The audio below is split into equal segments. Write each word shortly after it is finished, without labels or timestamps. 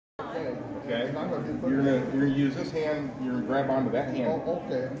Okay? You're gonna use this hand, you're gonna grab onto that hand. Oh,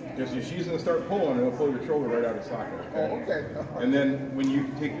 okay. Because if she's gonna start pulling, it'll pull your shoulder right out of socket. Okay? Oh, okay. And then when you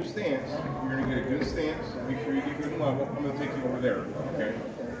take your stance, you're gonna get a good stance, make sure you get good and level. I'm gonna take you over there, okay?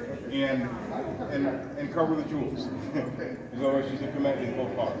 And cover the jewels. Because otherwise she's gonna come at you in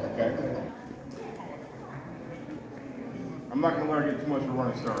both paws, okay? I'm not gonna let her get too much of a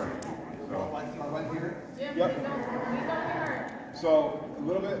running start. So. Yep. So a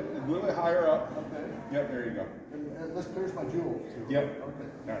little bit higher up. Okay. Yep, there you go. And let's clear my jewel too. Yep. Okay.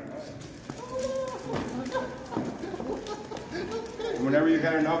 And whenever you've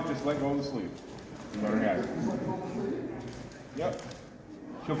had enough, just let go of the sleeve. And let her have it. Yep.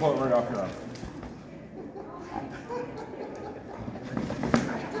 She'll pull it right off your arm.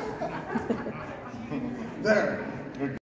 There.